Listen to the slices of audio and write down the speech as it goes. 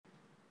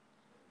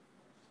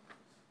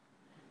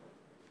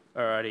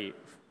Alrighty,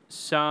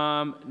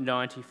 Psalm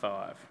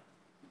 95.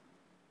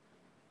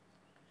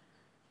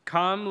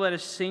 Come, let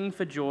us sing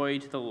for joy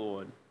to the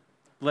Lord.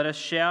 Let us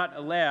shout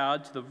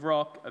aloud to the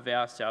rock of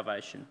our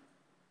salvation.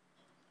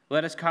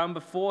 Let us come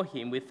before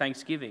him with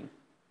thanksgiving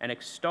and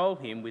extol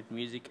him with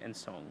music and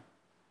song.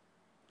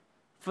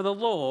 For the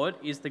Lord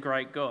is the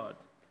great God,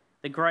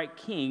 the great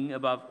King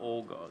above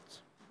all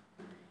gods.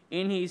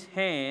 In his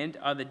hand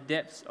are the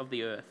depths of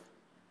the earth,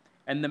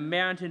 and the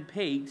mountain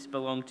peaks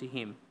belong to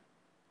him.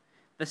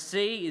 The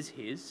sea is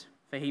his,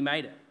 for he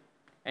made it,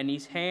 and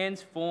his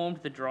hands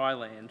formed the dry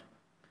land.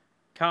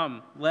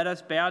 Come, let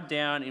us bow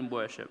down in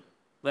worship.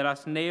 Let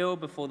us kneel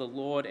before the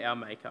Lord our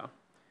Maker.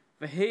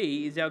 For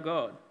he is our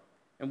God,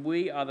 and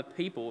we are the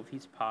people of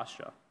his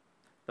pasture,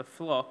 the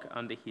flock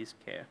under his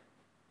care.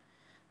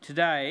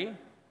 Today,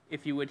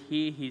 if you would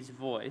hear his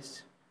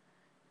voice,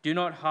 do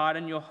not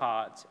harden your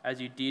hearts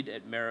as you did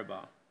at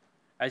Meribah,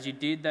 as you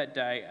did that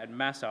day at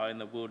Massah in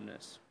the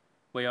wilderness,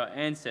 where your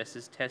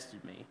ancestors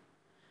tested me.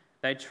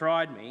 They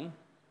tried me,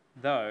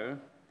 though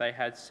they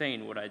had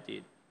seen what I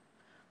did.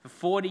 For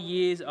 40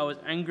 years I was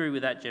angry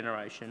with that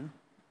generation.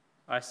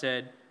 I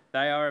said,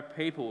 they are a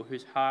people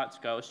whose hearts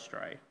go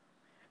astray,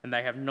 and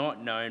they have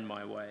not known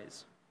my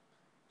ways.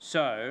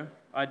 So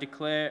I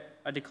declared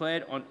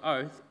on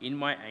oath in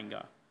my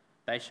anger,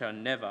 they shall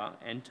never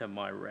enter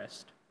my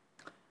rest.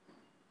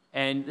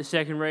 And the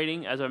second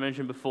reading, as I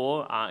mentioned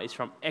before, is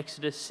from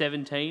Exodus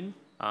 17,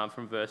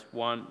 from verse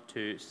 1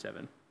 to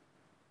 7.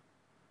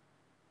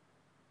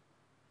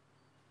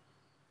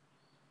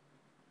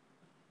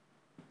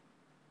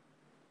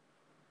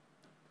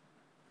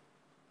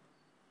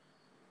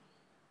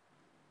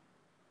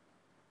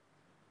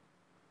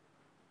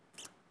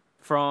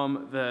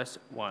 From verse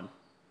 1.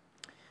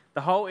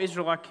 The whole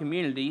Israelite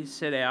community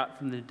set out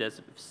from the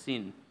desert of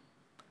Sin,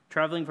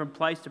 travelling from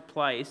place to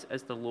place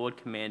as the Lord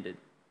commanded.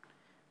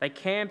 They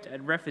camped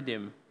at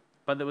Rephidim,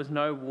 but there was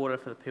no water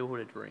for the people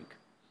to drink.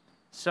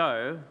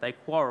 So they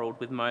quarrelled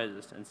with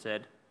Moses and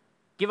said,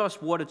 "Give us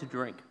water to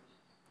drink."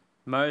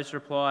 Moses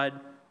replied,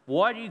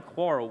 "Why do you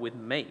quarrel with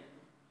me?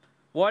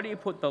 Why do you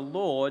put the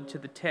Lord to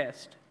the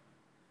test?"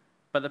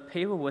 But the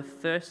people were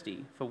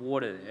thirsty for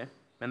water there,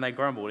 and they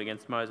grumbled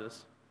against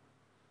Moses.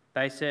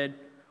 They said,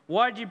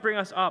 "Why did you bring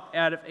us up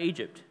out of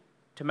Egypt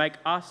to make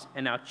us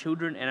and our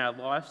children and our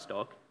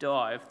livestock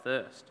die of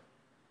thirst?"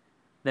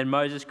 Then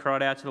Moses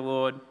cried out to the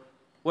Lord,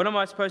 "What am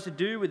I supposed to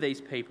do with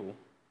these people?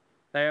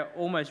 They are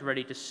almost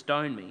ready to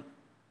stone me."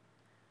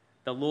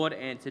 The Lord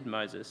answered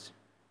Moses,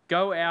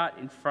 "Go out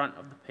in front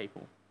of the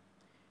people.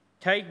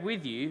 Take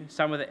with you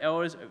some of the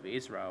elders of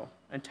Israel,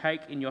 and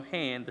take in your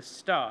hand the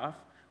staff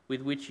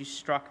with which you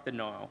struck the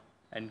Nile,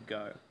 and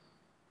go.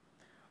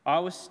 I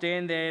will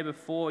stand there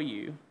before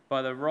you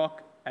by the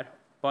rock at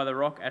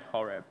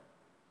Horeb.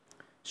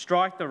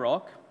 Strike the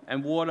rock,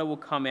 and water will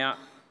come out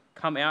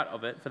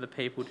of it for the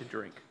people to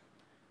drink."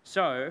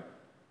 So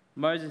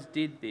Moses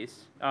did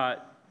this in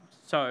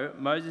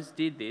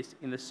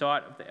the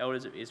sight of the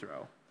elders of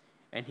Israel,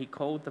 and he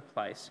called the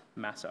place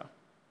Massah.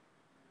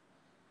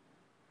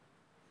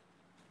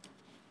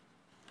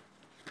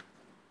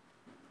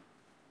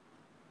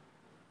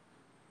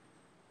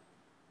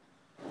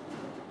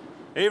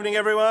 Evening,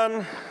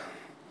 everyone.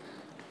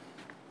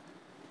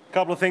 A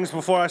couple of things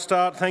before I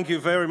start. Thank you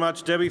very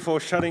much, Debbie, for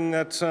shutting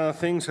that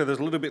thing so there's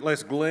a little bit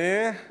less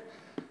glare.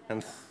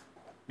 And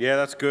yeah,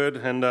 that's good.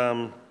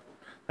 And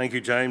thank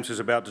you, James, who's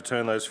about to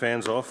turn those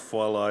fans off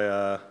while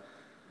I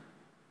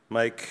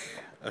make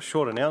a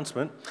short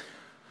announcement.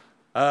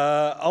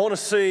 I want to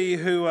see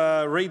who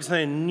reads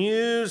their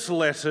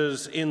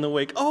newsletters in the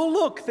week. Oh,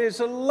 look,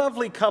 there's a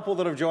lovely couple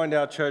that have joined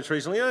our church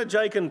recently.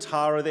 Jake and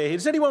Tara there.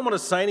 Does anyone want to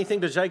say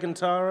anything to Jake and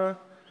Tara?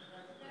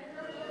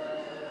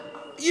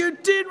 You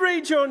did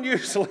read your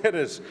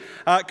newsletters.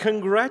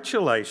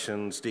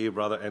 Congratulations, dear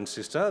brother and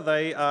sister.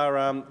 They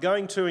are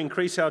going to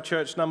increase our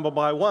church number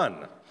by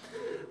 1.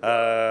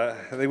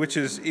 Which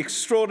is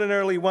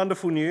extraordinarily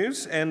wonderful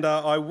news, and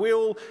I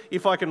will,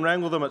 if I can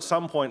wrangle them at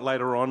some point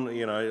later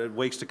on,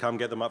 weeks to come,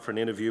 get them up for an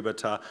interview,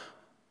 but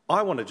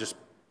I want to just,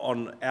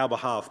 on our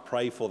behalf,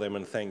 pray for them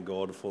and thank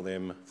God for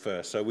them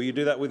first. So will you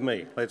do that with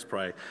me? Let's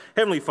pray.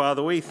 Heavenly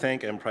Father, we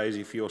thank and praise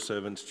you for your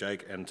servants,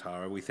 Jake and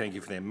Tara. We thank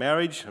you for their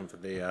marriage and for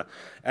their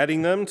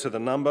adding them to the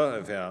number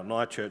of our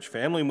Night Church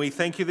family, and we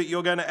thank you that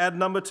you're going to add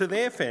number to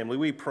their family.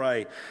 We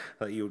pray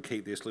that you would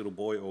keep this little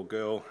boy or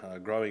girl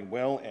growing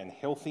well and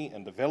healthy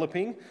and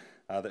developing,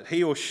 that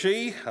he or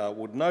she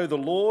would know the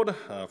Lord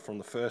from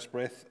the first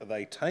breath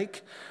they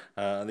take,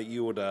 and that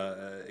you would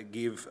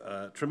give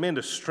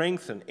tremendous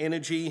strength and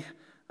energy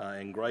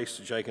and grace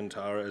to Jake and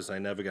Tara as they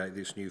navigate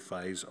this new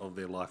phase of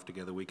their life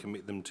together. We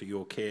commit them to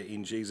your care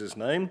in Jesus'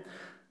 name.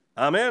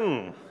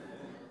 Amen.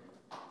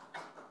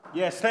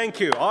 Yes, thank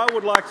you. I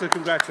would like to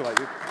congratulate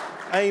you.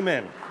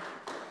 Amen.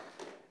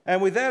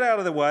 And with that out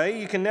of the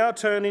way, you can now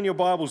turn in your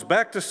Bibles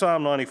back to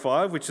Psalm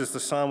 95, which is the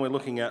psalm we're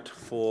looking at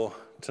for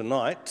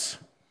tonight.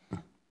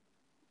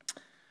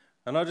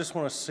 And I just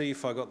want to see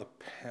if I got the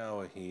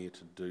power here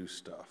to do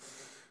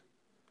stuff.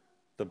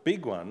 The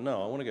big one,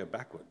 no, I want to go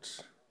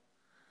backwards.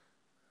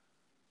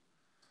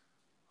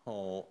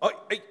 Oh, oi,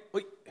 oi,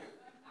 oi.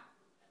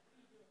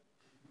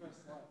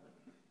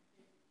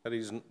 That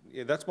is,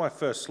 yeah, that's my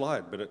first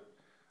slide, but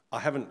I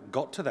haven't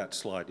got to that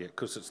slide yet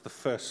because it's the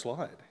first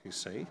slide, you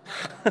see.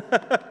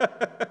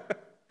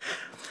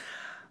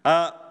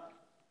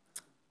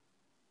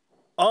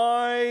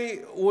 I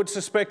would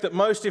suspect that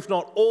most, if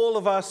not all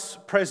of us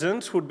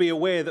present, would be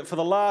aware that for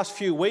the last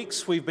few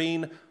weeks we've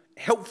been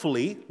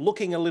helpfully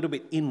looking a little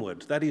bit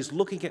inward. That is,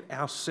 looking at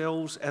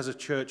ourselves as a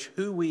church,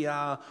 who we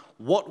are,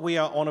 what we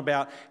are on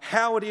about,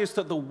 how it is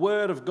that the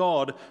Word of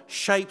God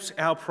shapes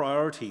our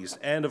priorities.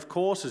 And of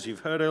course, as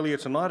you've heard earlier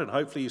tonight, and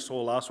hopefully you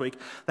saw last week,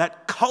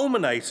 that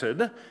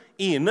culminated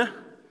in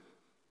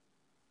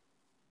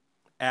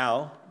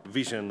our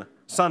Vision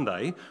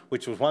Sunday,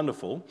 which was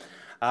wonderful.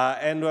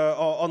 And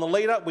on the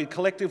lead up, we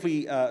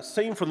collectively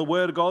seen from the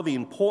Word of God the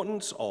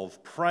importance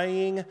of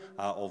praying,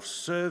 of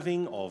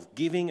serving, of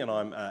giving, and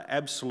I'm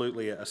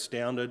absolutely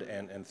astounded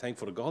and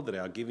thankful to God that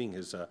our giving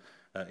has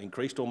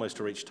increased almost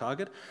to reach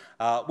target,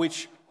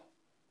 which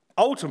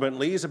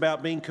ultimately is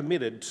about being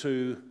committed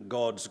to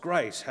God's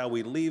grace, how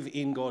we live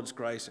in God's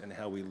grace and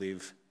how we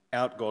live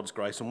out God's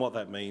grace and what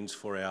that means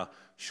for our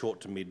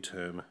short to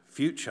mid-term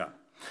future.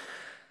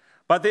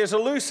 But there's a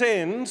loose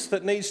end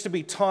that needs to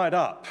be tied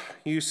up.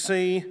 You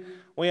see,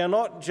 we are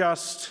not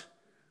just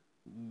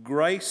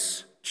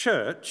Grace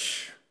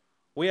Church,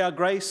 we are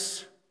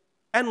Grace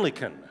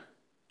Anglican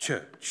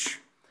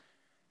Church.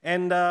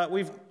 And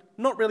we've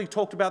not really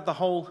talked about the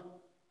whole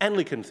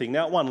Anglican thing.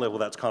 Now, at one level,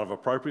 that's kind of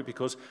appropriate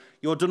because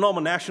your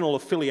denominational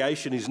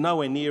affiliation is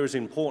nowhere near as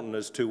important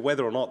as to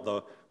whether or not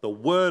the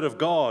Word of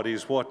God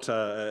is what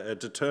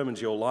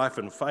determines your life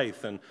and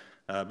faith, and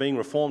being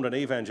Reformed and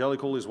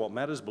evangelical is what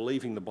matters,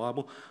 believing the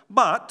Bible.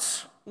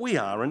 But we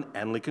are an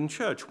Anglican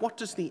church. What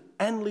does the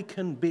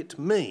Anglican bit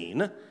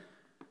mean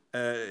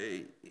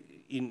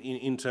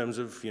in terms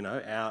of, you know,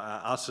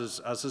 us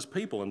as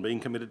people and being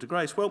committed to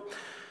grace? Well,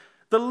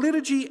 the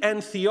liturgy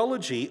and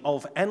theology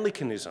of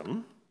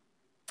Anglicanism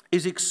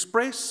is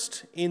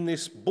expressed in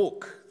this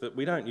book that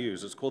we don't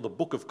use. It's called the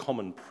Book of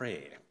Common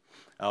Prayer.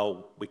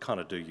 We kind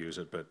of do use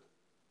it, but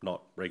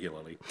not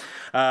regularly,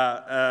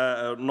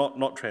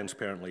 not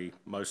transparently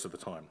most of the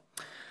time.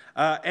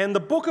 And the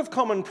Book of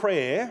Common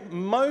Prayer,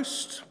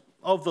 most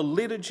of the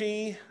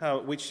liturgy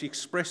which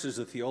expresses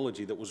the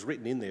theology that was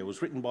written in there was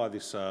written by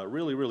this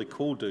really, really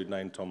cool dude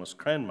named Thomas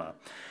Cranmer.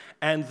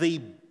 And the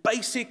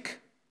basic,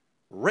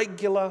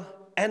 regular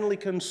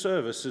Anglican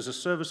service is a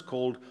service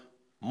called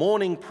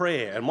morning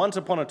prayer. And once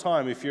upon a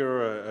time, if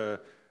you're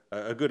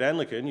a good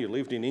Anglican, you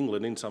lived in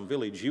England in some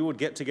village, you would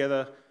get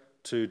together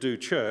to do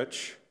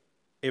church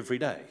every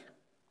day.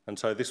 And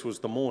so this was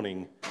the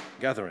morning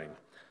gathering.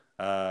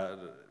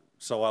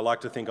 So I like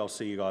to think I'll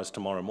see you guys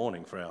tomorrow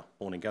morning for our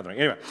morning gathering.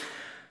 Anyway,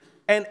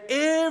 and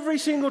every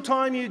single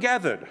time you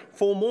gathered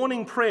for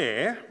morning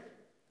prayer,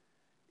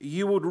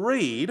 you would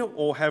read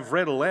or have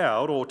read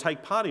aloud or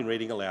take part in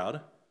reading aloud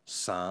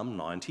Psalm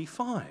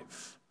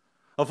 95.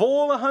 Of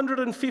all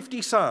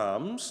 150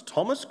 Psalms,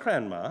 Thomas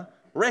Cranmer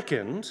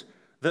reckoned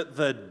that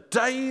the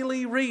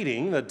daily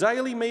reading, the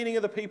daily meeting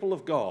of the people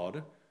of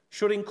God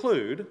should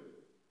include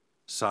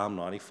Psalm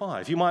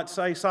 95. You might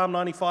say Psalm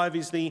 95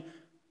 is the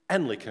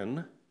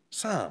Anglican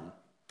psalm.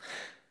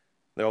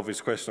 The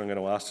obvious question I'm going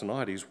to ask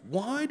tonight is,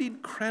 why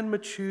did Cranmer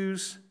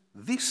choose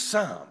this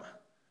psalm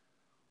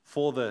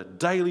for the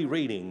daily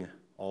reading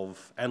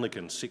of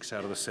Anglicans 6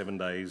 out of the 7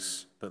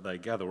 days that they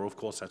gather? Well, of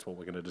course, that's what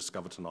we're going to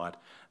discover tonight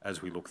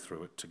as we look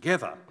through it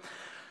together.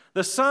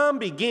 The psalm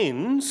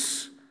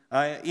begins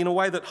in a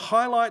way that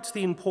highlights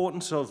the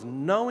importance of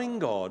knowing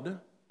God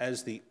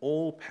as the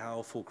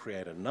all-powerful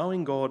creator,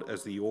 knowing God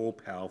as the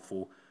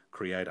all-powerful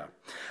creator.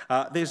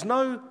 There's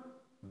no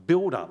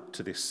build-up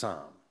to this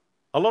psalm.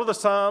 A lot of the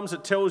psalms,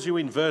 it tells you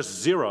in verse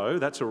 0,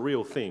 that's a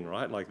real thing,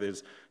 right? Like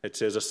it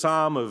says a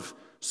psalm of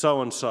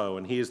so-and-so,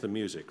 and here's the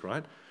music,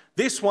 right?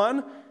 This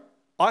one,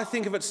 I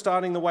think of it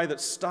starting the way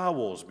that Star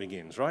Wars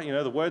begins, right? You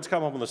know, the words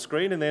come up on the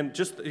screen, and then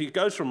just it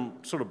goes from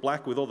sort of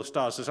black with all the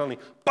stars to suddenly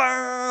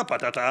ba ba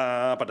da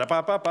da ba da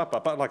ba ba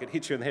ba ba, like it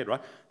hits you in the head,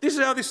 right? This is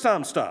how this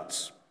psalm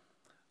starts.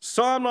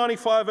 Psalm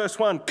 95 verse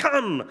 1,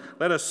 come,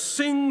 let us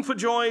sing for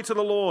joy to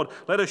the Lord.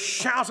 Let us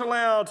shout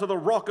aloud to the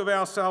rock of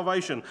our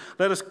salvation.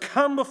 Let us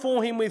come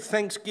before him with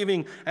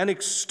thanksgiving and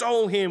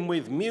extol him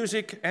with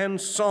music and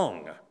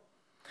song.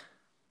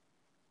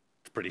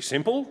 It's pretty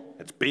simple,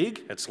 it's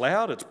big, it's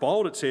loud, it's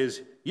bold. It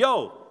says,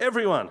 yo,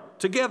 everyone,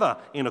 together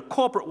in a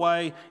corporate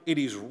way, it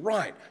is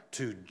right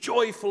to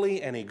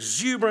joyfully and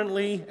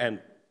exuberantly and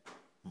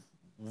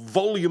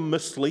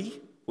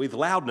voluminously, with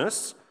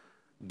loudness,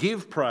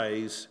 give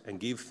praise and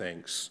give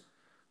thanks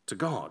to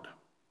God.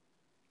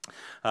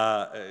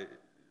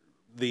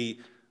 The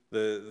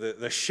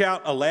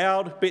shout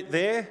aloud bit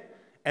there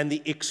and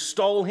the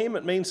extol him,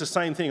 it means the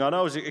same thing. I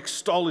know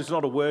extol is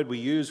not a word we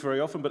use very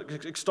often, but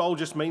extol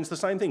just means the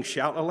same thing,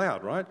 shout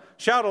aloud, right?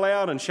 Shout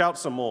aloud and shout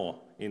some more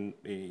in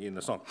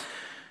the song.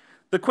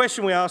 The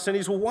question we ask then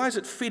is, well, why is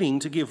it fitting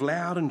to give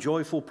loud and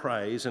joyful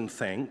praise and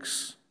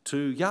thanks to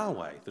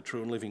Yahweh, the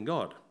true and living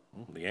God?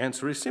 Well, the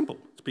answer is simple.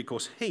 It's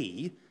because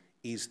he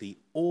is the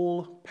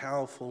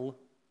all-powerful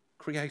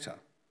creator.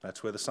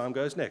 That's where the psalm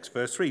goes next.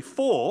 Verse 3,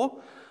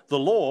 for the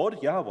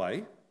Lord,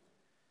 Yahweh,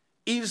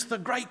 is the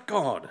great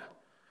God,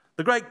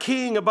 the great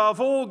king above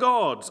all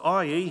gods,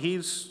 i.e.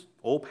 he's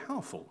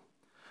all-powerful.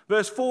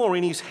 Verse 4,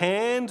 in his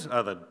hand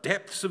are the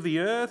depths of the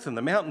earth, and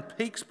the mountain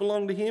peaks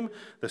belong to him.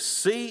 The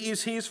sea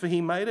is his, for he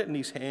made it, and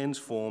his hands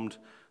formed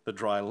the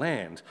dry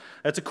land.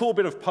 It's a cool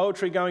bit of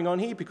poetry going on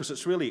here because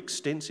it's really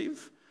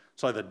extensive.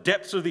 So the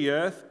depths of the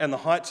earth and the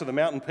heights of the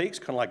mountain peaks,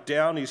 kind of like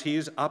down is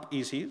his, up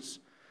is his.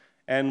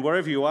 And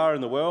wherever you are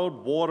in the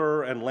world,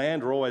 water and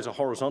land are always a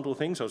horizontal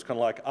thing, so it's kind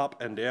of like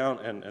up and down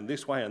and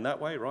this way and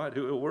that way, right?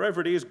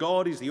 Wherever it is,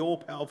 God is the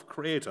all-powerful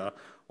creator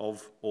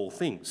of all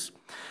things.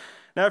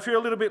 Now, if you're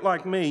a little bit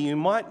like me, you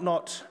might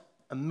not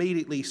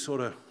immediately sort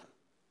of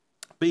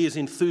be as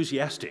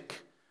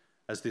enthusiastic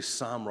as this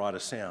psalm writer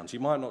sounds.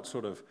 You might not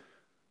sort of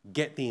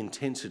get the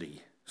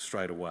intensity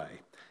straight away.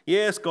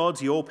 Yes, God's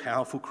the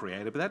all-powerful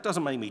creator, but that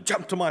doesn't make me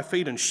jump to my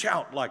feet and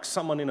shout like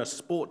someone in a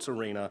sports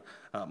arena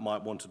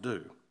might want to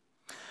do.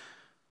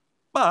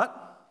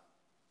 But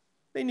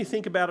then you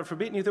think about it for a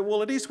bit and you think,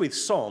 well, it is with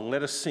song.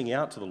 Let us sing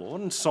out to the Lord.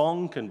 And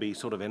song can be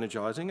sort of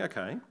energizing,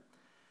 okay.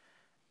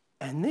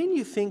 And then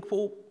you think,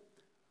 well,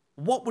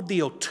 what would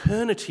the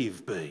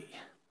alternative be?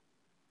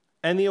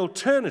 And the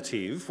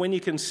alternative, when you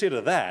consider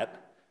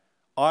that,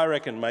 I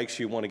reckon makes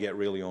you want to get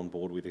really on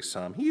board with this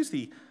psalm. Here's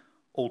the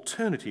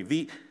alternative.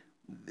 The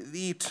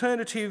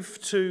alternative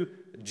to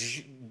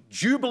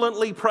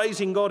jubilantly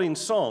praising God in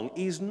song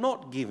is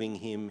not giving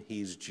him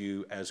his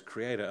due as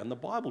creator. And the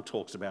Bible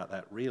talks about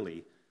that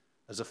really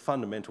as a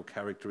fundamental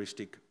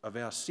characteristic of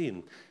our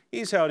sin.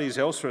 Here's how it is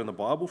elsewhere in the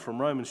Bible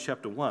from Romans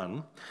chapter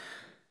 1.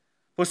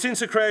 For since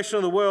the creation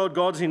of the world,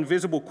 God's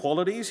invisible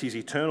qualities, his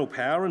eternal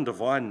power and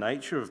divine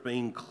nature have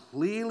been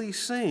clearly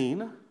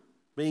seen,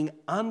 being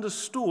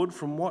understood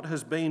from what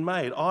has been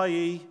made,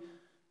 i.e.,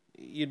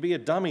 you'd be a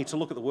dummy to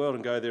look at the world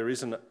and go, there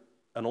isn't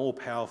an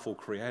all-powerful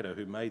creator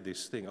who made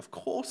this thing. Of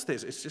course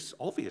it's just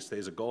obvious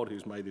there's a God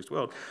who's made this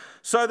world.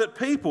 So that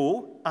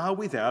people are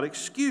without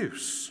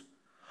excuse.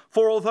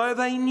 For although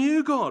they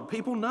knew God,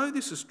 people know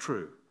this is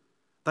true.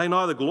 They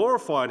neither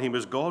glorified him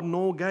as God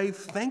nor gave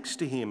thanks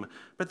to him,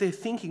 but their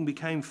thinking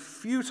became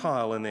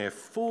futile and their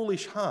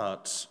foolish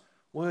hearts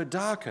were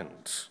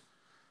darkened.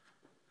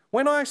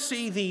 When I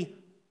see the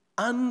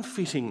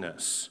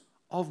unfittingness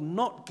of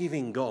not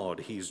giving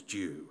God his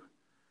due,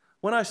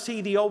 when I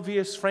see the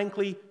obvious,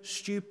 frankly,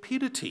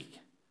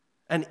 stupidity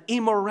and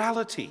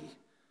immorality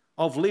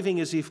of living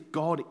as if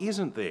God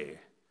isn't there,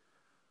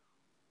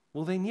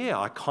 well then, yeah,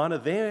 I kind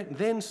of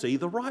then see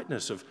the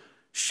rightness of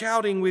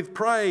shouting with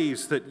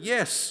praise that,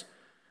 yes,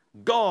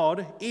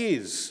 God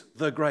is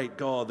the great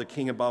God, the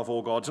King above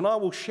all gods. And I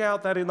will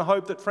shout that in the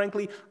hope that,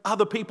 frankly,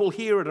 other people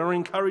hear it and are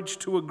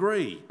encouraged to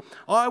agree.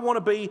 I want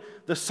to be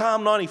the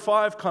Psalm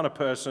 95 kind of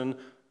person,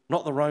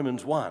 not the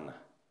Romans 1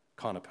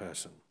 kind of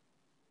person.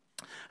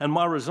 And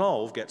my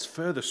resolve gets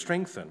further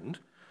strengthened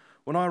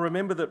when I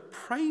remember that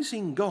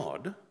praising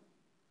God,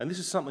 and this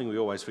is something we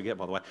always forget,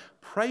 by the way,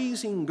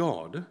 praising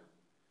God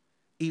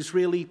is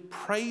really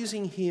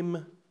praising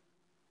him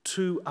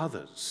to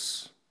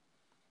others.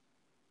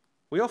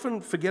 We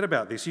often forget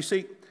about this. You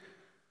see,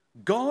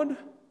 God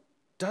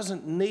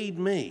doesn't need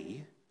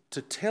me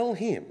to tell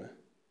him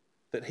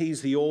that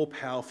he's the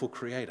all-powerful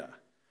creator.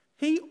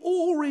 He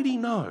already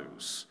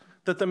knows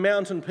that the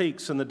mountain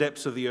peaks and the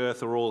depths of the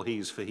earth are all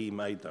his, for he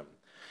made them.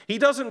 He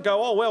doesn't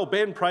go, oh, well,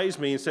 Ben praised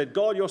me and said,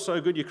 God, you're so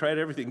good, you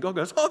created everything. God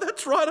goes, oh,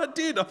 that's right, I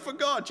did, I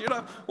forgot,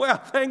 Wow,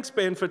 thanks,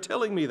 Ben, for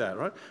telling me that,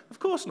 right? Of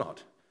course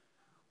not.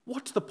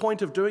 What's the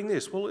point of doing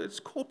this? Well, it's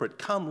corporate.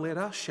 Come, let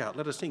us shout,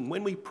 let us sing.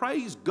 When we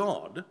praise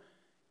God,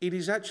 it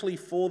is actually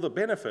for the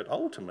benefit,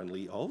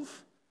 ultimately,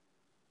 of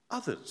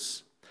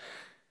others.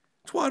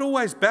 It's why it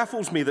always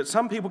baffles me that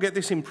some people get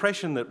this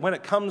impression that when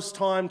it comes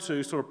time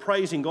to sort of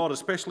praising God,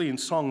 especially in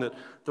song, that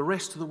the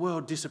rest of the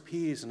world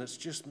disappears and it's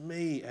just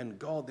me and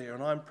God there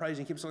and I'm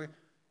praising him. So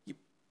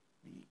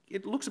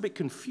it looks a bit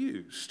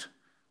confused,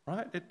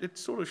 right? It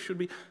sort of should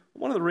be.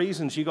 One of the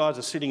reasons you guys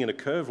are sitting in a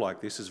curve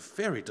like this is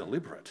very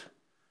deliberate.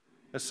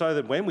 It's so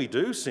that when we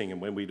do sing and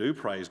when we do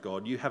praise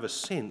God, you have a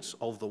sense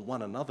of the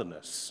one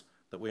anotherness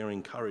that we're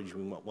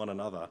encouraging one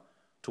another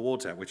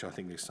towards that, which I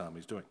think this psalm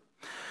is doing.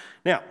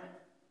 Now,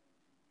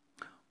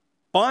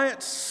 by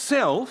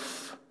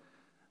itself,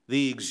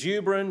 the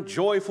exuberant,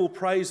 joyful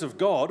praise of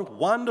God,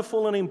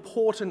 wonderful and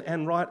important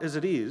and right as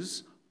it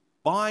is,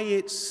 by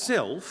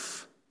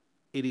itself,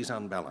 it is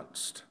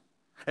unbalanced.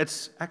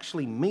 It's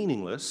actually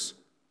meaningless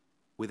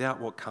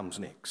without what comes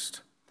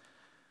next.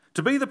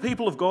 To be the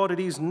people of God, it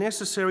is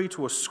necessary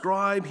to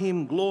ascribe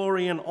him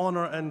glory and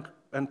honour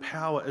and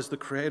power as the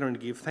Creator and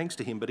to give thanks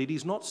to him, but it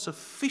is not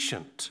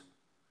sufficient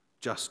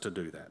just to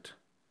do that.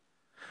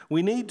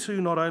 We need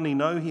to not only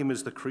know him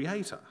as the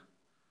Creator,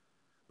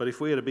 but if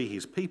we are to be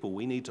his people,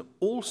 we need to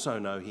also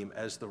know him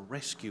as the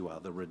rescuer,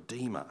 the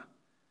Redeemer.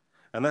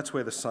 And that's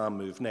where the psalm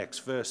moves next.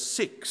 Verse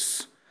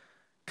 6,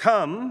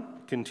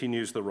 come,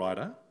 continues the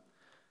writer,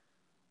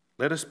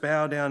 let us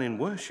bow down in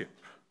worship.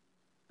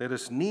 Let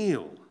us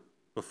kneel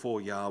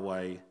before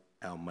Yahweh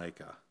our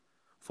Maker,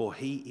 for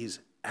he is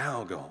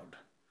our God,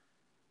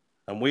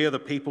 and we are the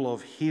people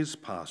of his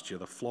pasture,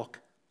 the flock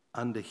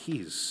under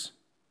his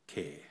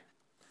care.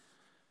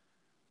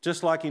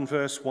 Just like in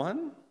verse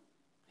 1,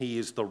 he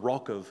is the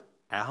rock of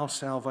our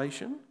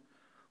salvation.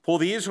 For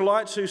the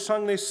Israelites who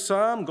sung this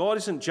psalm, God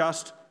isn't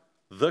just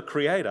the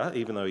creator,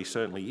 even though he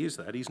certainly is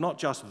that. He's not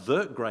just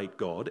the great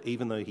God,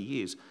 even though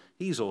he is.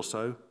 He's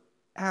also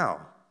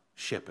our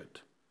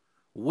shepherd.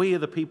 We are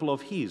the people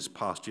of his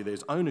pasture.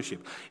 There's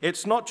ownership.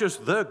 It's not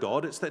just the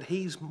God, it's that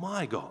he's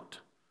my God.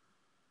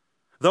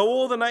 Though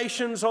all the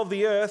nations of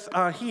the earth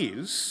are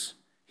his,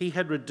 he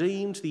had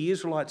redeemed the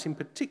Israelites in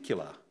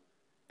particular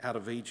out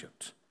of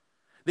Egypt.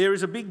 There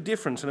is a big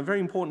difference, and a very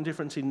important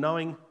difference, in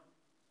knowing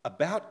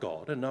about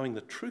God and knowing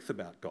the truth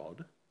about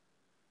God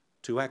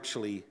to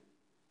actually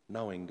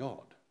knowing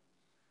God.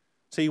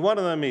 See, one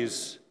of them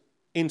is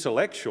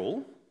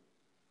intellectual,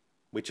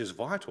 which is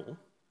vital,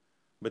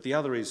 but the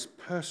other is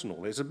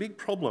personal. There's a big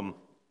problem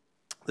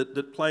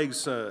that plagues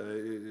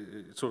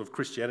sort of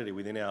Christianity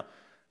within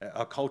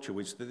our culture,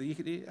 which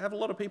you have a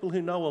lot of people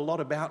who know a lot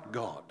about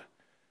God,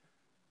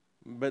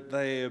 but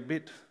they're a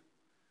bit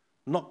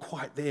not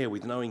quite there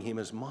with knowing him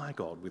as my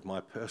God, with my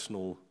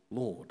personal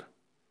Lord.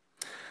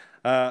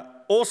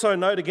 Also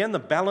note again the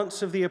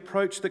balance of the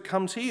approach that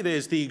comes here.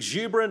 There's the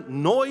exuberant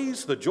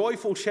noise, the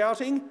joyful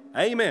shouting,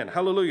 amen,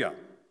 hallelujah.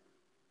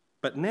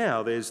 But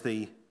now there's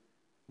the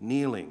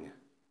kneeling,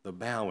 the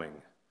bowing,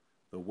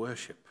 the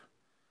worship.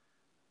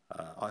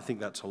 I think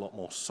that's a lot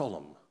more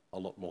solemn, a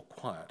lot more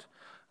quiet.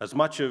 As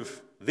much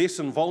of this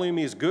and volume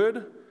is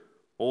good,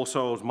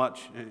 also as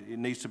much it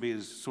needs to be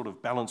as sort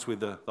of balanced with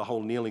the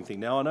whole kneeling thing.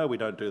 Now, I know we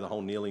don't do the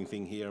whole kneeling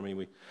thing here. I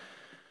mean,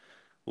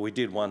 we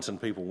did once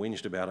and people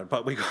whinged about it,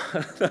 but we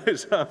got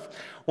those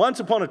once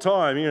upon a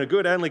time in a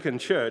good Anglican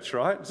church,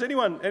 right? Has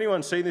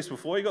anyone seen this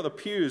before? You got the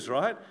pews,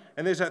 right?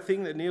 And there's that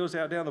thing that kneels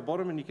out down the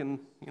bottom and you can,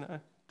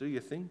 do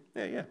your thing.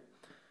 Yeah.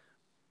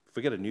 If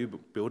we get a new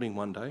building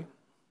one day,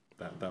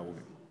 that will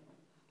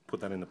put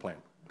that in the plan.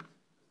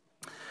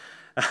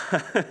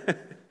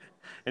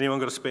 Anyone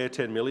got a spare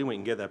 10 million? We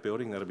can get that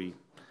building. That'll be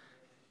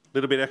a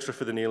little bit extra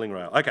for the kneeling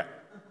rail. Okay.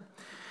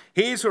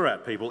 Here's where we're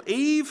at, people.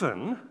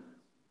 Even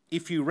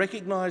if you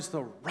recognise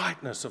the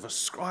rightness of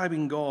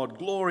ascribing God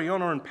glory,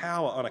 honour and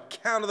power on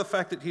account of the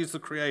fact that he's the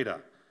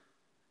creator,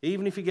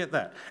 even if you get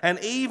that, and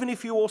even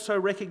if you also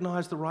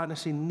recognise the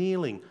rightness in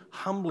kneeling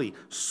humbly,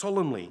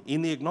 solemnly,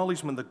 in the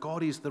acknowledgement that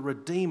God is the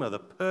Redeemer, the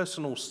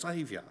personal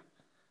Saviour,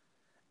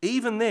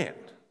 even then,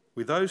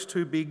 with those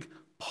two big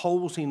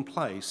poles in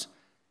place,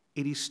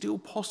 it is still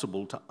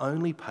possible to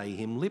only pay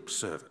him lip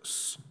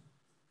service.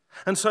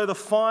 And so the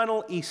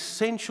final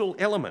essential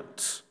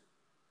element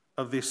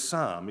of this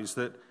psalm is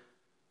that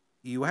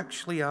you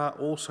actually are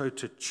also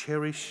to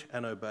cherish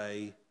and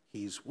obey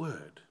his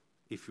word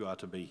if you are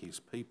to be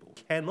his people.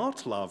 You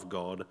cannot love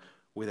God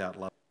without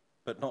love,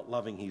 but not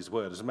loving his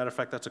word. As a matter of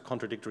fact, that's a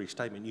contradictory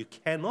statement. You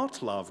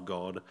cannot love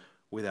God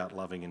without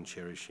loving and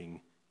cherishing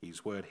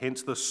his word.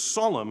 Hence the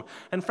solemn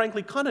and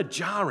frankly kind of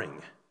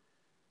jarring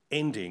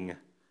ending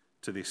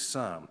to this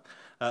psalm.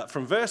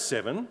 From verse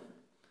 7,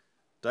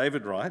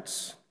 David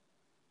writes,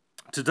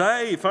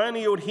 "Today, if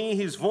only you would hear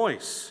his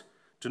voice,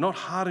 do not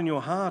harden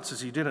your hearts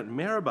as you did at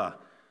Meribah,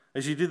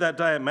 as you did that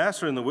day at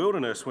Massah in the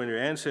wilderness when your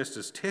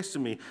ancestors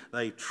tested me.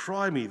 They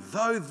tried me,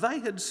 though they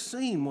had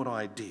seen what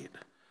I did.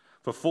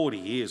 For 40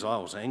 years I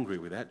was angry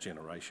with that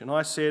generation.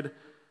 I said,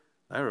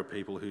 they are a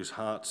people whose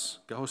hearts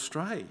go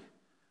astray,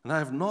 and they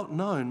have not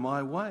known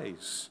my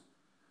ways.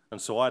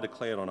 And so I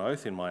declared on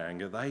oath in my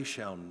anger, they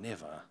shall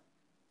never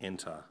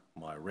enter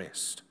my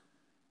rest."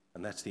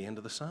 And that's the end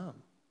of the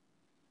psalm.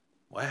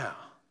 Wow.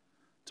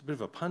 It's a bit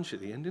of a punch at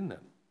the end, isn't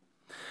it?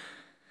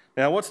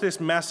 Now, what's this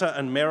Massah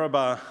and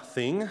Meribah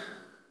thing?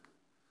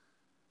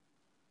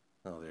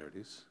 Oh, there it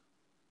is.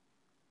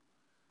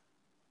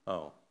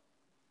 Oh.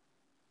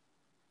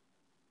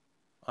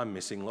 I'm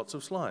missing lots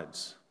of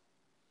slides.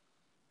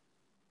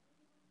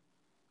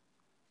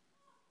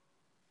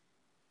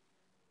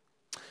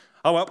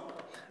 Oh,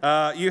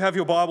 well, you have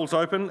your Bibles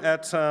open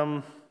at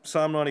Psalm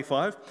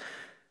 95.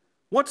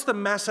 What's the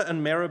Massah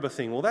and Meribah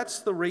thing? Well, that's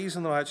the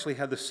reason that I actually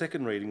had the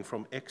second reading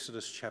from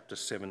Exodus chapter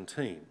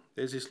 17.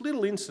 There's this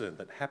little incident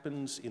that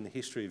happens in the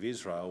history of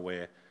Israel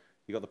where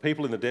you've got the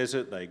people in the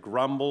desert, they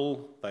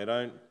grumble, they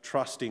don't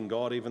trust in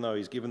God even though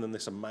he's given them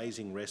this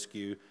amazing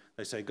rescue.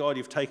 They say, God,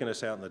 you've taken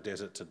us out in the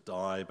desert to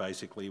die,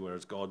 basically,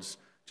 whereas God's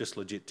just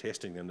legit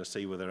testing them to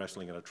see whether they're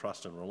actually going to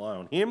trust and rely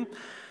on him.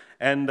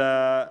 And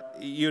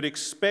you'd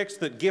expect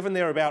that given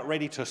they're about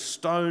ready to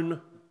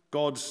stone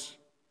God's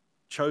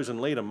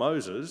chosen leader,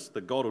 Moses,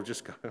 that God will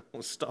just go,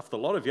 well, stuff the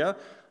lot of you.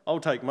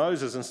 I'll take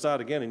Moses and start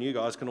again and you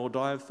guys can all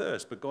die of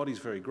thirst. But God is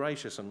very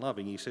gracious and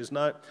loving. He says,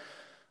 no,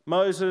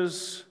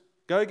 Moses,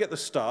 go get the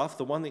staff,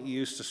 the one that you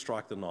used to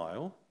strike the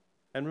Nile.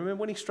 And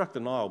remember when he struck the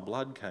Nile,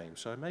 blood came.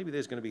 So maybe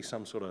there's going to be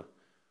some sort of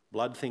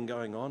blood thing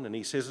going on. And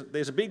he says,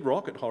 there's a big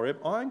rock at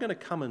Horeb. I'm going to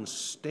come and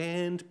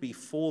stand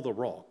before the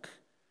rock.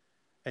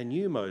 And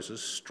you,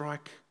 Moses,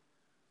 strike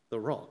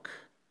the rock.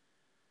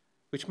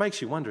 which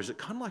makes you wonder, is it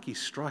kind of like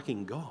he's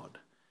striking God?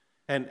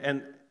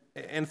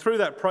 And through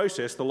that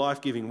process, the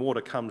life-giving water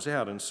comes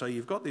out. And so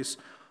you've got this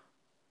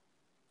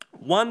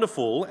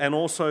wonderful and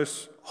also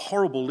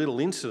horrible little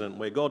incident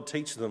where God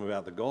teaches them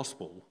about the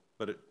gospel,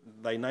 but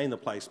they name the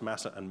place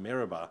Massa and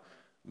Meribah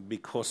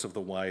because of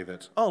the way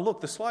that... Oh,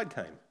 look, the slide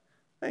came.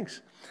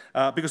 Thanks.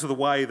 Because of the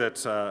way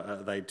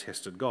that they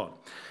tested God.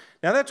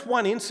 Now, that's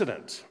one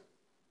incident.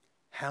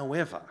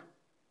 However,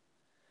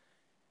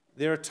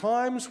 there are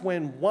times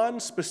when one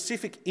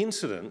specific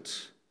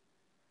incident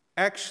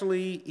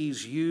actually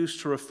is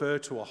used to refer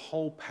to a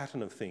whole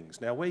pattern of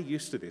things. Now, we're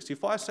used to this.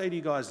 If I say to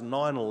you guys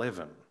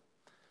 9/11,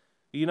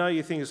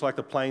 you think it's like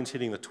the planes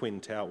hitting the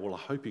Twin Tower. Well, I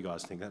hope you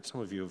guys think that. Some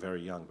of you are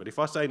very young. But if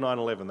I say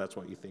 9/11, that's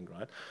what you think,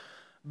 right?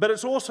 But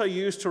it's also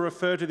used to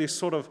refer to this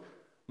sort of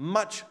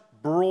much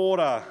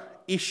broader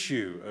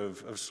issue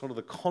of sort of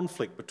the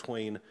conflict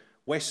between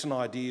Western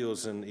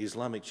ideals and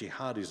Islamic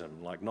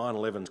jihadism. Like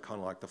 9/11 is kind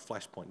of like the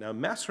flashpoint. Now,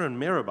 Massa and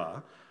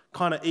Meribah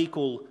kind of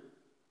equal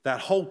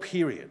that whole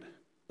period,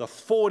 the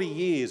 40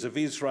 years of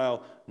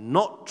Israel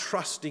not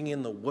trusting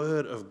in the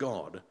word of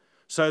God,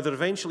 so that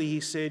eventually he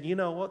said, you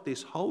know what,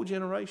 this whole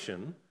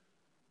generation,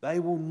 they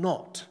will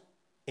not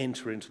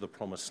enter into the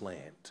promised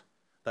land.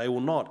 They will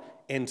not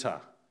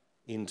enter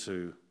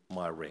into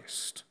my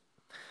rest.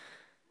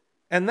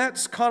 And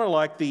that's kind of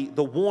like the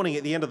warning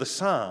at the end of the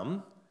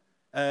psalm,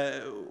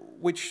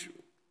 which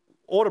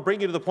ought to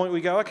bring you to the point where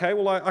you go, okay,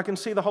 well, I can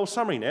see the whole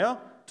summary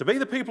now. To be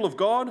the people of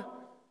God,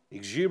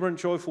 exuberant,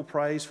 joyful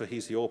praise, for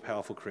he's the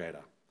all-powerful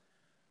creator.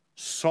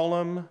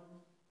 Solemn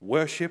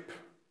worship,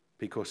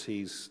 because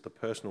he's the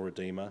personal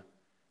redeemer.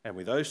 And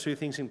with those two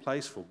things in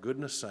place, for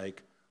goodness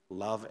sake,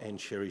 love and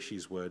cherish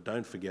his word.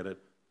 Don't forget it.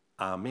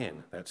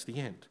 Amen. That's the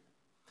end.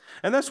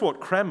 And that's what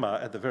Cranmer,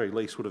 at the very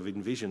least, would have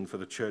envisioned for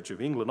the Church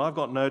of England. I've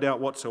got no doubt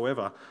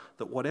whatsoever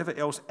that whatever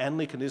else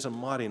Anglicanism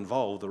might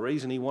involve, the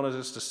reason he wanted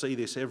us to see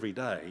this every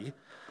day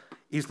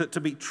is that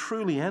to be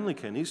truly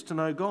Anglican is to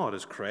know God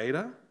as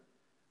creator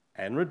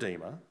and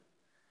redeemer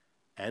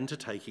and to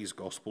take his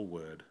gospel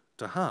word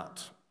to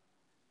heart.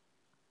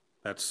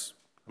 There's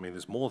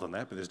more than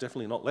that, but there's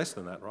definitely not less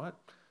than that, right?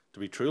 To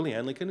be truly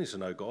Anglican is to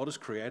know God as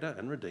creator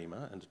and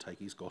redeemer and to take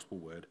his gospel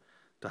word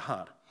to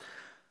heart.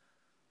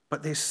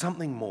 But there's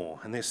something more,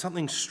 and there's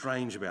something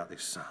strange about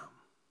this psalm.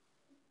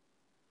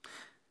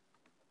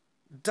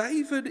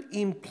 David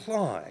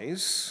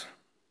implies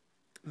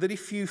that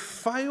if you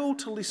fail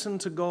to listen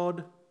to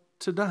God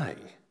today,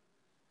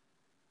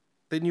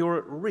 then you're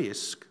at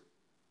risk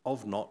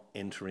of not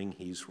entering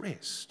his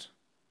rest.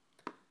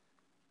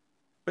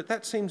 But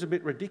that seems a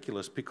bit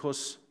ridiculous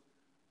because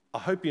I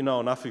hope you know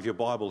enough of your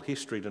Bible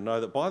history to know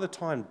that by the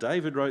time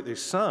David wrote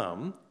this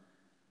psalm,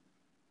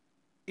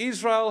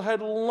 Israel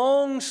had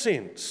long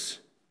since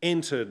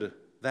entered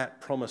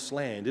that promised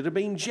land. It had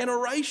been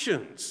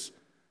generations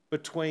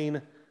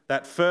between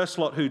that first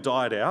lot who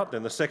died out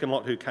and the second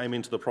lot who came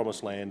into the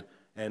promised land,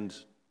 and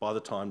by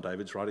the time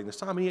David's writing the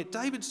psalm. And yet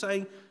David's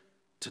saying,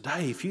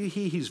 today, if you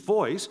hear his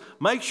voice,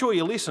 make sure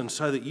you listen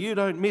so that you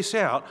don't miss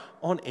out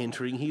on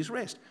entering his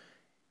rest.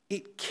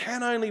 It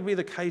can only be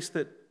the case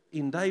that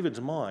in David's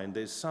mind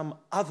there's some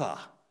other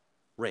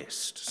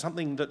rest,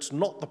 something that's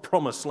not the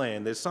promised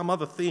land. There's some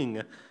other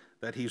thing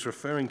that he's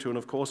referring to. And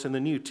of course, in the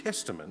New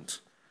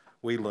Testament,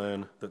 we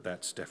learn that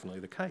that's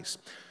definitely the case.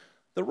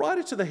 The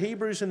writer to the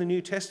Hebrews in the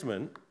New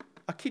Testament,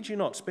 I kid you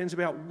not, spends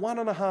about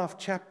 1.5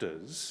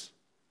 chapters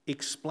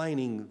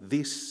explaining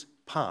this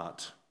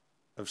part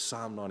of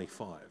Psalm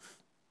 95.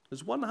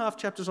 There's 1.5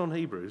 chapters on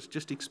Hebrews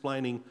just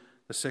explaining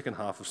the second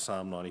half of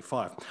Psalm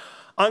 95.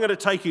 I'm going to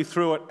take you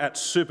through it at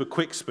super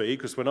quick speed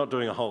because we're not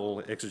doing a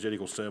whole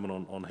exegetical sermon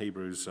on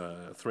Hebrews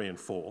 3 and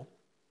 4.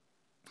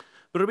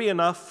 But it'll be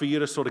enough for you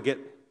to sort of get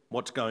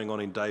what's going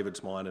on in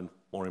David's mind and,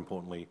 more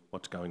importantly,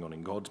 what's going on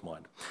in God's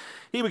mind.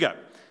 Here we go.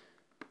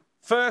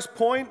 First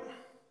point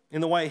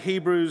in the way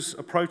Hebrews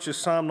approaches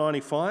Psalm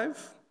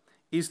 95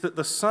 is that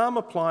the psalm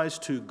applies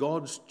to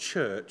God's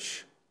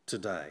church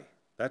today.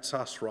 That's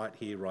us right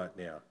here, right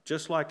now.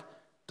 Just like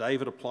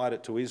David applied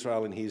it to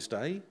Israel in his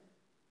day,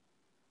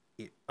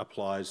 it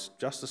applies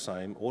just the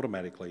same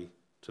automatically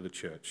to the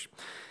church.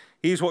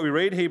 Here's what we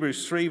read,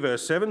 Hebrews 3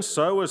 verse 7.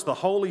 So as the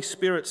Holy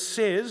Spirit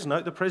says,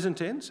 note the present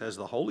tense, as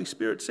the Holy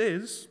Spirit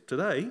says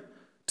today,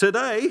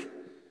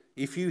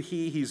 if you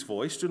hear his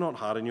voice, do not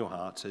harden your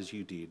hearts as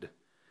you did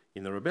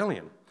in the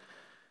rebellion.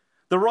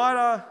 The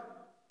writer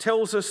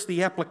tells us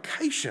the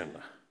application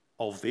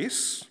of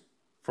this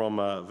from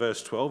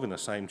verse 12 in the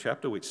same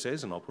chapter, which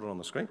says, and I'll put it on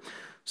the screen,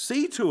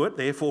 see to it,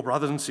 therefore,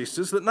 brothers and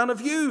sisters, that none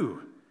of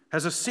you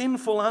has a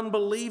sinful,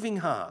 unbelieving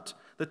heart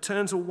that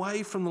turns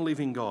away from the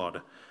living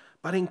God,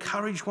 but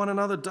encourage one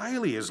another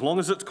daily, as long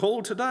as it's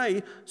called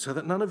today, so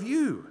that none of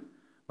you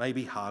may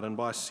be hardened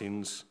by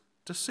sin's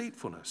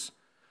deceitfulness.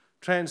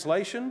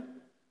 Translation,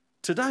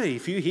 today,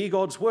 if you hear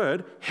God's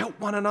word, help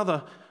one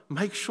another,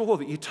 make sure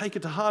that you take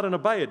it to heart and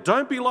obey it.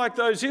 Don't be like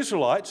those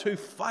Israelites who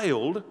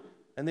failed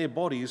and their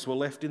bodies were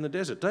left in the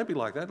desert. Don't be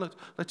like that.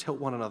 Let's help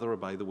one another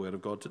obey the word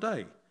of God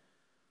today.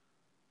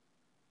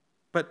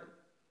 But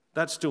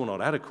that's still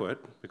not adequate,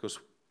 because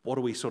what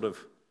are we sort of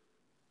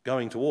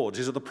going towards?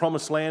 Is it the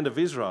promised land of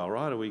Israel,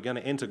 right? Are we going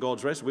to enter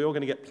God's rest? Are we all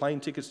going to get plane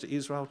tickets to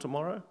Israel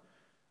tomorrow?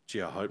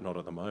 Gee, I hope not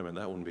at the moment.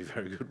 That wouldn't be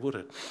very good, would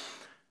it?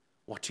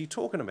 What's he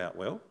talking about?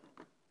 Well,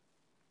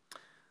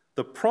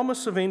 the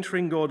promise of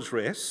entering God's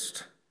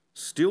rest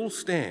still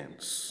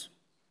stands.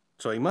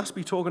 So he must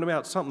be talking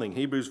about something.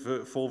 Hebrews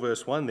 4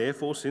 verse 1,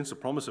 therefore, since the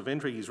promise of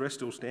entering his rest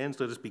still stands,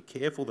 let us be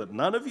careful that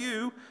none of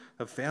you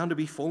have found to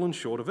be fallen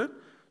short of it.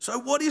 So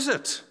what is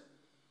it?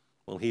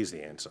 Well, here's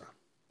the answer.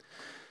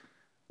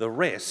 The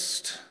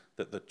rest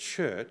that the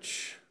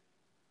church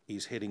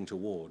is heading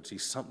towards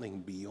is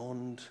something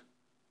beyond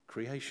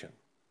creation.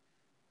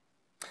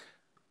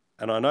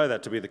 And I know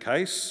that to be the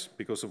case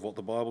because of what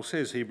the Bible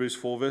says, Hebrews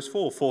 4 verse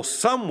 4. For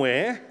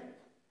somewhere,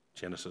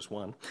 Genesis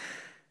 1,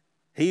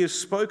 he has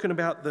spoken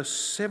about the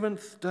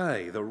seventh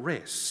day, the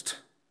rest,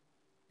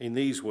 in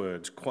these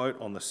words, quote,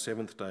 on the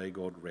seventh day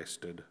God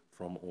rested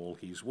from all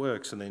his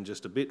works. And then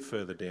just a bit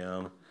further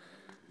down,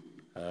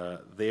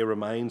 there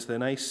remains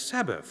then a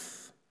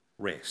Sabbath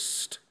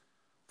rest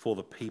for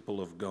the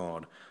people of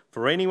God.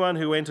 For anyone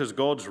who enters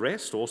God's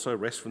rest also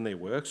rests from their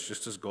works,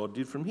 just as God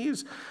did from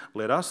his.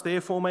 Let us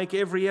therefore make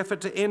every effort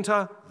to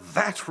enter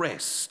that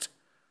rest,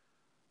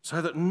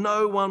 so that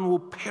no one will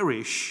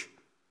perish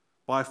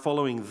by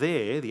following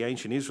the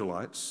ancient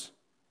Israelites,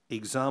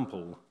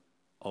 example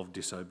of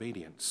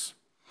disobedience.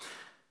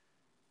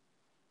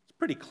 It's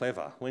pretty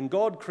clever. When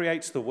God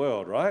creates the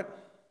world, right?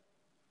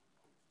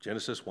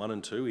 Genesis 1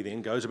 and 2, he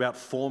then goes about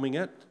forming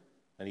it,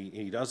 and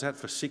he does that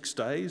for 6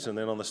 days, and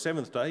then on the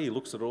seventh day he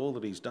looks at all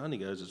that he's done, he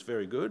goes, it's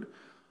very good,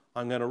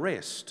 I'm going to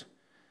rest.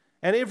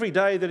 And every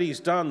day that he's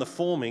done the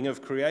forming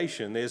of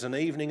creation, there's an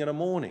evening and a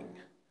morning.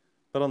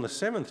 But on the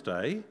seventh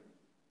day,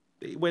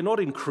 we're not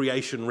in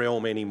creation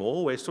realm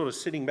anymore. We're sort of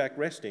sitting back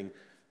resting.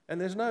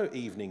 And there's no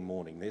evening,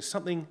 morning. There's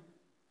something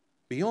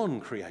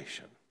beyond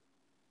creation.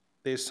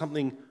 There's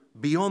something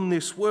beyond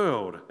this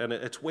world. And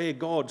it's where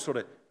God sort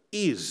of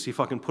is, if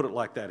I can put it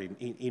like that,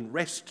 in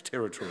rest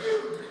territory.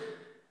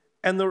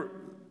 And the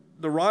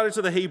writers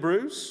of the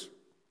Hebrews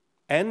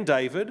and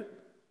David,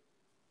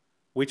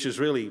 which is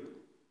really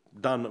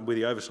done with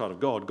the oversight of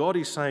God, God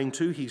is saying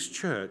to his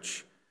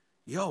church,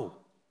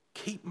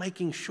 keep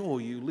making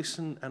sure you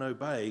listen and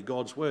obey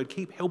God's word.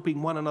 Keep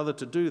helping one another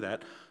to do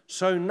that,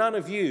 so none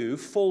of you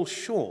fall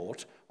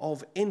short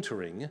of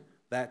entering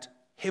that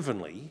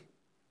heavenly,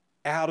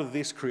 out of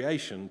this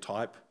creation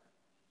type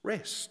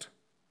rest.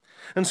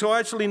 And so I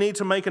actually need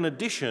to make an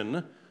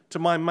addition to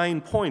my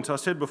main point. I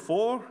said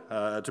before,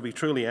 to be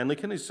truly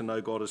Anglican is to know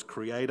God as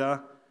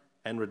creator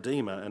and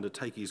redeemer and to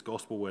take his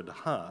gospel word to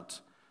heart.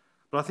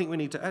 But I think we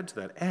need to add to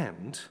that,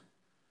 and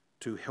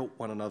to help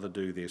one another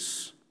do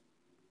this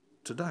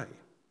today.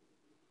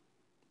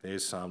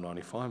 There's Psalm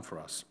 95 for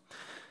us.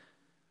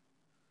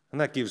 And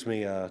that gives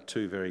me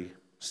two very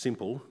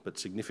simple but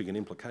significant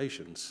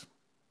implications.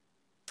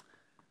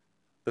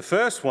 The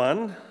first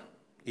one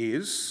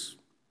is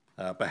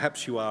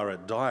perhaps you are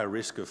at dire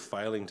risk of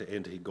failing to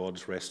enter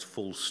God's rest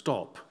full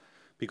stop,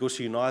 because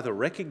you neither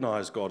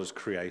recognise God as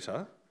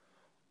creator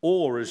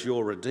or as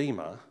your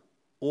redeemer,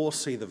 or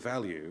see the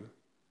value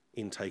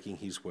in taking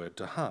his word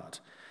to heart.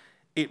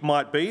 It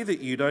might be that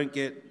you don't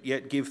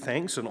yet give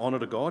thanks and honour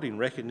to God in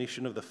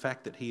recognition of the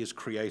fact that he has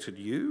created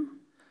you.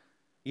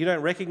 You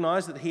don't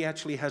recognise that he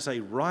actually has a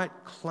right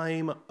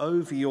claim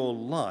over your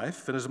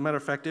life. And as a matter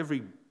of fact,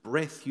 every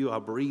breath you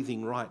are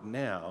breathing right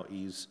now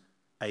is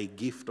a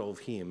gift of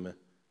him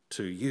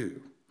to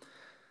you.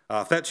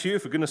 If that's you,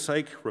 for goodness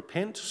sake,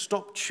 repent.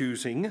 Stop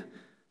choosing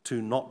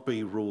to not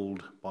be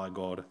ruled by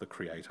God the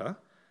Creator.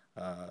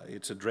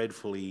 It's a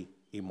dreadfully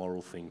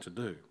immoral thing to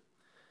do.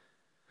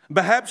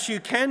 Perhaps you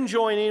can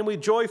join in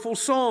with joyful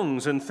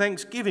songs and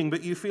thanksgiving,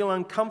 but you feel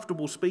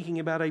uncomfortable speaking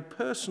about a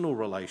personal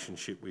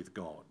relationship with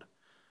God.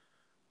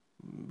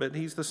 But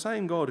he's the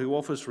same God who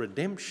offers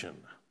redemption.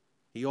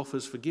 He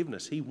offers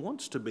forgiveness. He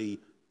wants to be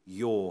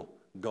your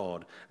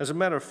God. As a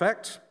matter of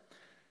fact,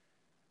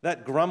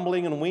 that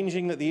grumbling and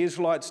whinging that the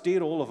Israelites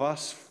did, all of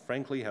us,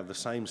 frankly, have the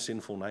same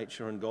sinful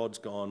nature, and God's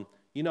gone,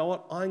 you know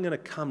what, I'm going to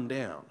come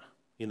down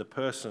in the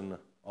person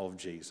of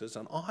Jesus,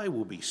 and I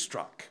will be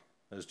struck.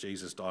 As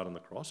Jesus died on the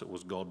cross, it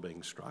was God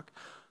being struck,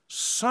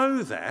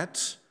 so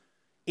that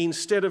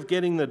instead of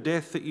getting the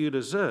death that you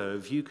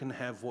deserve, you can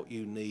have what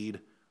you need,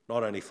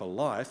 not only for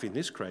life in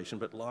this creation,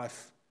 but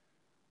life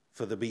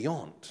for the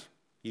beyond.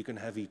 You can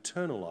have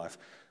eternal life.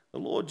 The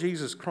Lord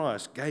Jesus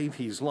Christ gave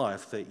his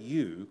life that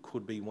you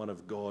could be one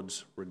of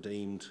God's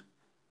redeemed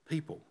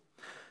people.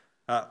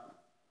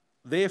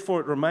 Therefore,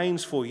 it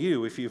remains for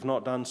you, if you've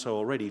not done so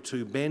already,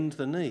 to bend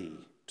the knee,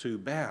 to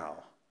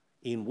bow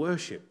in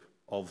worship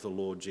of the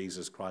Lord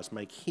Jesus Christ.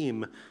 Make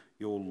him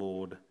your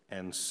Lord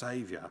and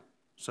Saviour,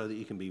 so that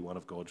you can be one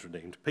of God's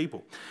redeemed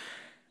people.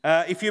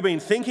 If you've been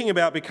thinking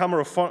about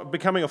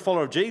becoming a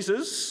follower of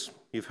Jesus,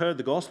 you've heard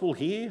the gospel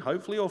here,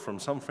 hopefully, or from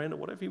some friend or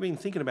whatever, you've been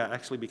thinking about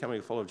actually becoming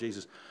a follower of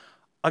Jesus,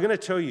 I'm going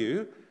to tell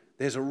you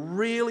there's a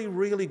really,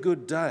 really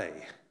good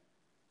day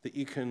that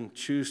you can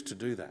choose to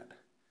do that.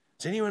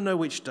 Does anyone know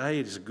which day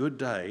it is a good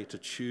day to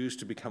choose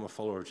to become a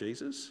follower of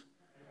Jesus?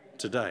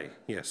 Today.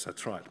 Yes,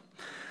 that's right.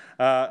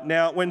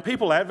 Now, when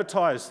people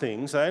advertise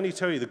things, they only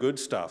tell you the good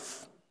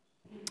stuff.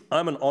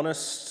 I'm an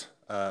honest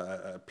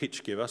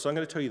pitch giver, so I'm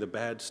going to tell you the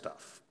bad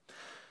stuff.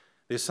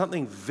 There's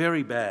something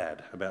very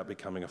bad about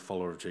becoming a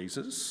follower of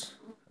Jesus.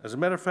 As a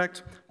matter of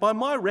fact, by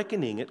my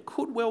reckoning, it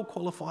could well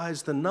qualify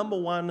as the number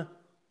one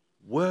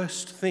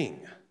worst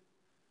thing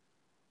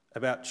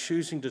about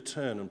choosing to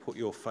turn and put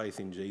your faith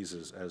in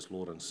Jesus as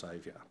Lord and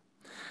Saviour.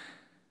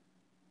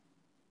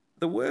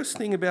 The worst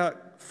thing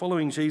about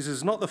following Jesus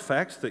is not the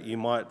fact that you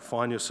might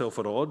find yourself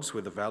at odds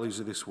with the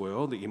values of this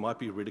world, that you might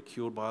be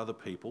ridiculed by other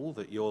people,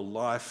 that your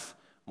life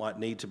might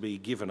need to be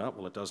given up.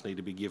 Well, it does need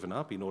to be given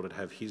up in order to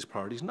have his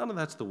priorities. None of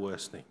that's the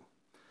worst thing.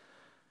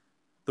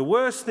 The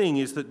worst thing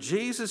is that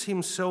Jesus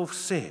himself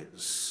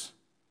says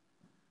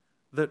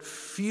that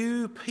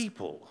few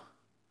people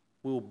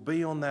will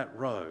be on that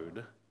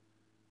road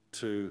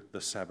to the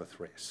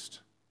Sabbath rest.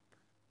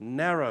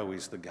 Narrow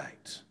is the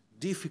gate,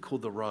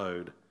 difficult the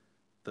road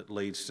that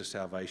leads to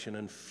salvation,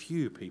 and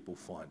few people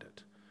find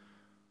it.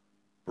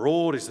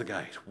 Broad is the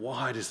gate,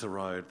 wide is the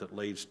road that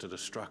leads to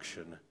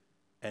destruction,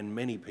 and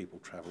many people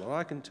travel. And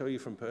I can tell you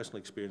from personal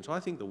experience, I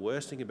think the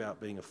worst thing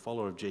about being a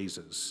follower of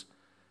Jesus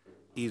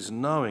is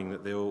knowing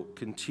that there will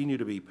continue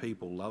to be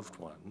people, loved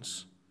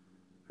ones,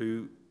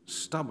 who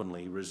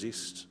stubbornly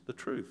resist the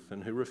truth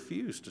and who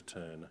refuse to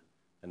turn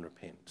and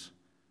repent.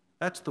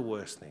 That's the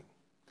worst thing.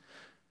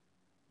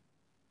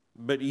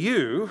 But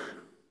you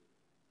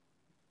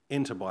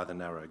enter by the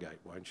narrow gate,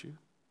 won't you?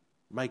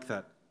 Make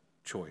that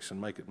choice and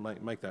make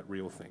that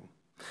real thing.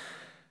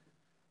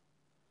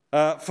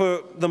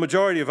 For the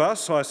majority of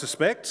us, I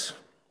suspect,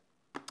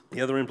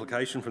 the other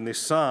implication from this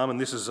psalm, and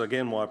this is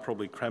again why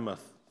probably Cranmer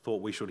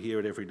thought we should hear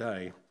it every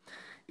day,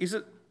 is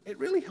that it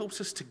really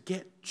helps us to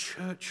get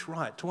church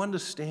right, to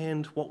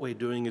understand what we're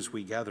doing as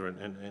we gather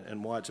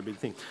and why it's a big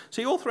thing.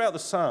 See, all throughout the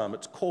psalm,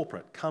 it's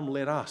corporate. Come,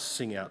 let us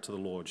sing out to the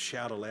Lord,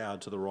 shout aloud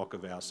to the rock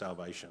of our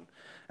salvation.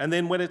 And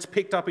then when it's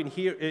picked up in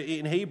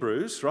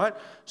Hebrews, right,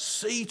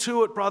 see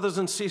to it, brothers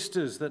and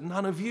sisters, that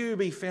none of you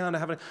be found to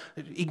have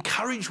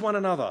encourage one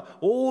another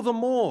all the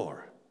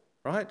more,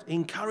 right?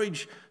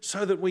 Encourage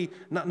so that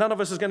none of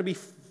us is going to be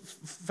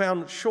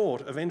found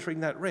short of entering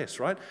that rest,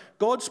 right?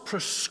 God's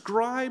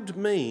prescribed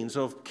means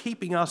of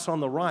keeping us on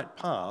the right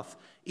path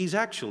is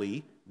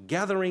actually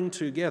gathering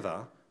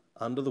together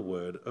under the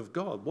word of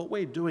God. What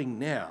we're doing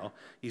now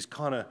is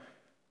kind of,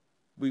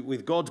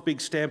 with God's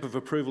big stamp of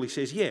approval, he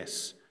says,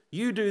 yes,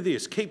 you do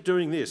this, keep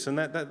doing this, and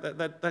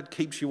that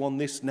keeps you on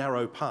this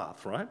narrow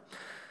path, right?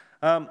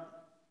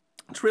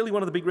 It's really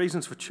one of the big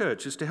reasons for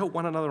church is to help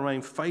one another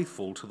remain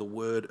faithful to the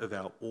word of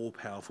our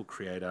all-powerful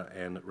Creator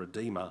and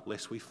Redeemer,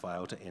 lest we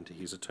fail to enter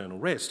his eternal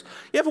rest.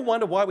 You ever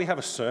wonder why we have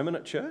a sermon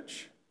at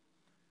church?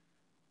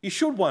 You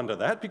should wonder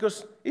that,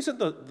 because isn't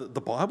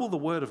the Bible the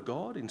word of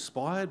God,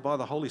 inspired by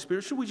the Holy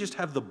Spirit? Should we just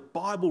have the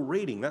Bible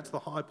reading? That's the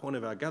high point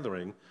of our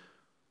gathering.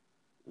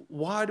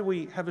 Why do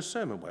we have a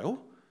sermon?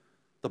 Well,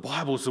 the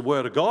Bible is the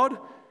word of God,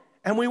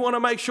 and we want to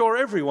make sure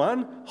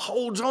everyone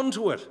holds on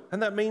to it.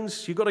 And that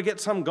means you've got to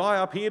get some guy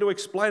up here to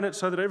explain it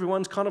so that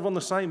everyone's kind of on the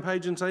same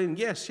page and saying,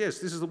 yes,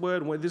 this is the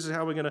word, and this is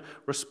how we're going to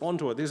respond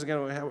to it. This is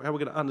how we're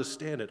going to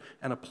understand it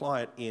and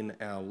apply it in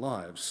our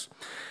lives.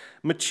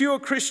 Mature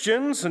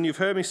Christians, and you've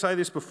heard me say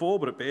this before,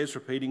 but it bears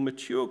repeating,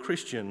 mature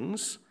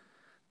Christians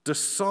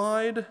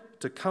decide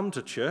to come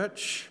to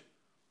church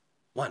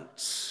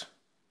once.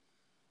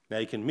 Now,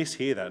 you can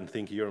mishear that and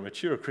think you're a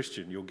mature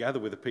Christian. You'll gather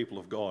with the people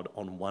of God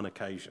on one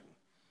occasion.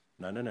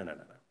 No.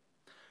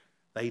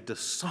 They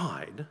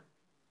decide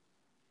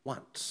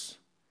once.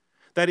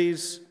 That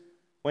is,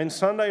 when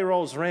Sunday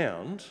rolls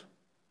around,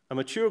 a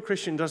mature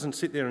Christian doesn't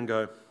sit there and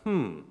go,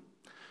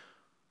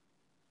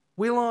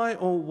 will I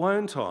or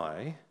won't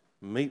I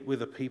meet with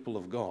the people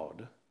of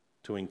God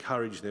to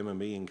encourage them and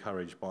be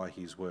encouraged by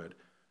his word?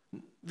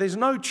 There's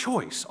no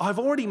choice. I've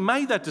already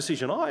made that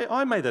decision.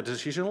 I made that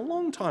decision a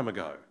long time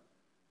ago.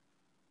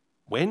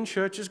 When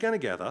church is going to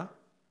gather,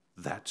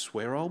 that's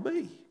where I'll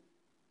be.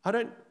 I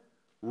don't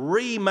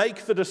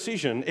remake the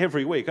decision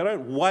every week. I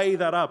don't weigh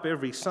that up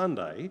every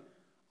Sunday.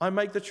 I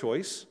make the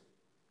choice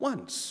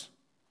once,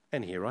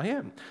 and here I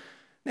am.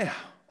 Now,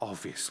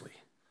 obviously,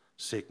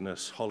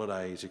 sickness,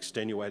 holidays,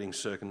 extenuating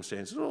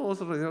circumstances.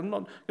 I'm not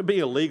going to be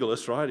a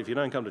legalist, right? If you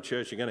don't come to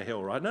church, you're going to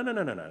hell, right? No.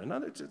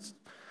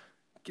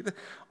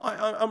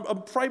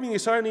 I'm framing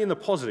this only in the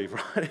positive,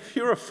 right? If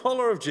you're a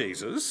follower of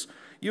Jesus,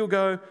 you'll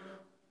go,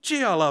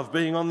 gee, I love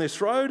being on this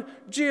road.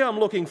 Gee, I'm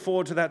looking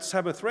forward to that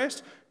Sabbath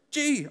rest.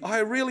 Gee, I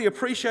really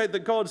appreciate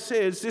that God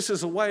says this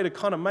is a way to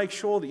kind of make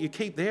sure that you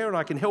keep there, and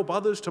I can help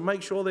others to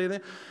make sure they're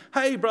there.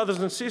 Hey, brothers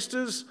and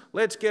sisters,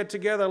 let's get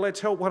together.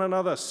 Let's help one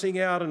another sing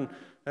out and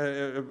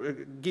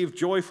give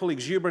joyful,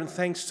 exuberant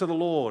thanks to the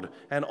Lord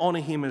and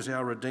honour him as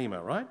our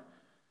Redeemer, right?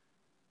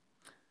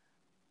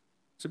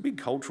 It's a big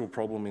cultural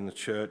problem in the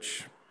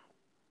church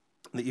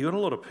that you've got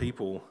a lot of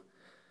people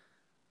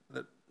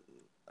that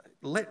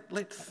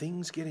let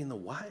things get in the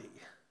way.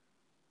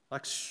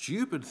 like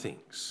stupid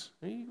things.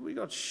 We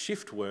got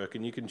shift work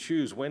and you can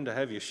choose when to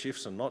have your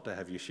shifts and not to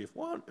have your shift.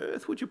 Why on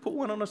earth would you put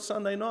one on a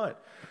Sunday night?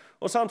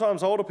 Or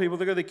sometimes older people,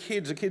 they go, the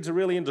kids are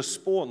really into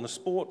sport, and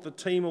the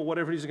team or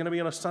whatever it is going to be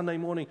on a Sunday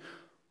morning.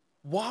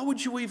 Why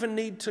would you even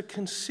need to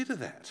consider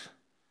that?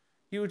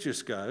 You would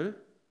just go,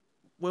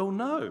 well,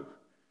 no.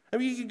 I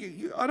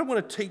mean, I don't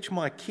want to teach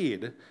my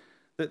kid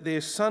that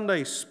their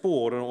Sunday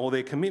sport or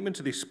their commitment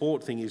to this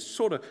sport thing is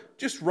sort of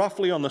just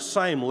roughly on the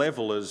same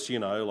level as,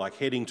 like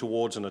heading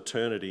towards an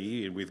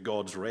eternity with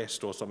God's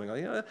rest or something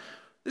like that.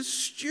 It's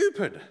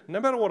stupid. No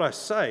matter what I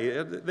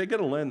say, they're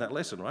going to learn that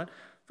lesson, right?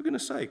 For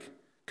goodness sake,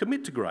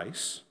 commit to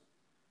Grace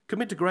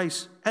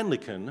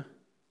Anglican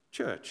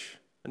Church,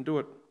 and do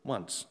it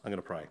once. I'm going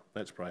to pray.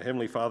 Let's pray.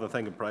 Heavenly Father,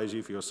 thank and praise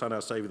you for your Son,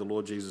 our Saviour, the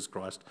Lord Jesus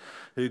Christ,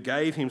 who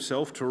gave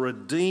himself to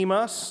redeem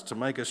us, to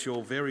make us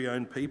your very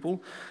own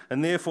people.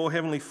 And therefore,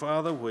 Heavenly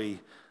Father, we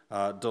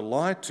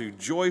delight to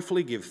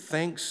joyfully give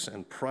thanks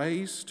and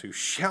praise, to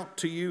shout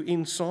to you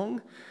in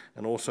song,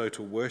 and also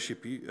to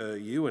worship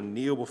you and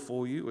kneel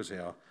before you as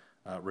our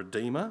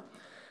Redeemer.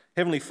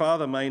 Heavenly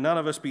Father, may none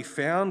of us be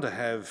found to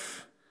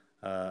have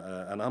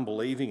an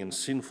unbelieving and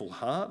sinful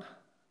heart.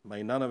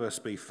 May none of us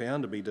be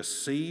found to be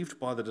deceived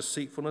by the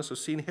deceitfulness of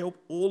sin.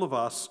 Help all of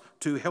us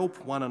to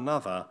help one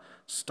another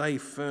stay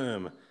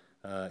firm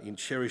in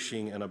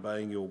cherishing and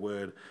obeying your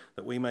word,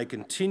 that we may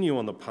continue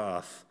on the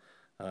path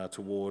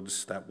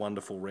towards that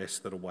wonderful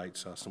rest that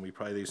awaits us. And we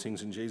pray these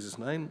things in Jesus'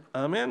 name.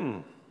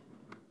 Amen.